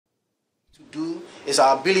do is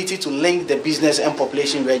our ability to link the business and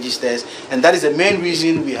population registers, and that is the main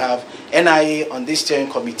reason we have NIA on this steering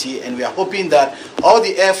committee, and we are hoping that all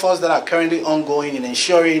the efforts that are currently ongoing in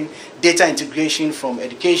ensuring data integration from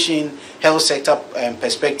education, health sector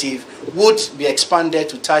perspective would be expanded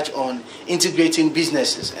to touch on integrating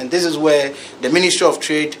businesses. And this is where the Ministry of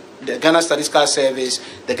Trade, the Ghana Statistical Service,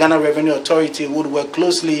 the Ghana Revenue Authority would work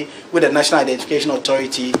closely with the National Identification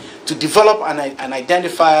Authority to develop an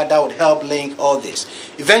identifier that would help link all this.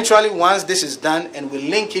 Eventually, once this is done and we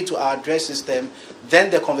link it to our address system,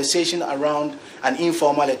 then the conversation around an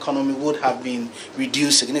informal economy would have been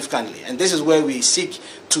reduced significantly. And this is where we seek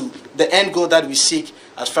to, the end goal that we seek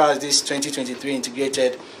as far as this 2023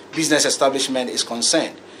 integrated business establishment is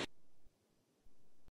concerned.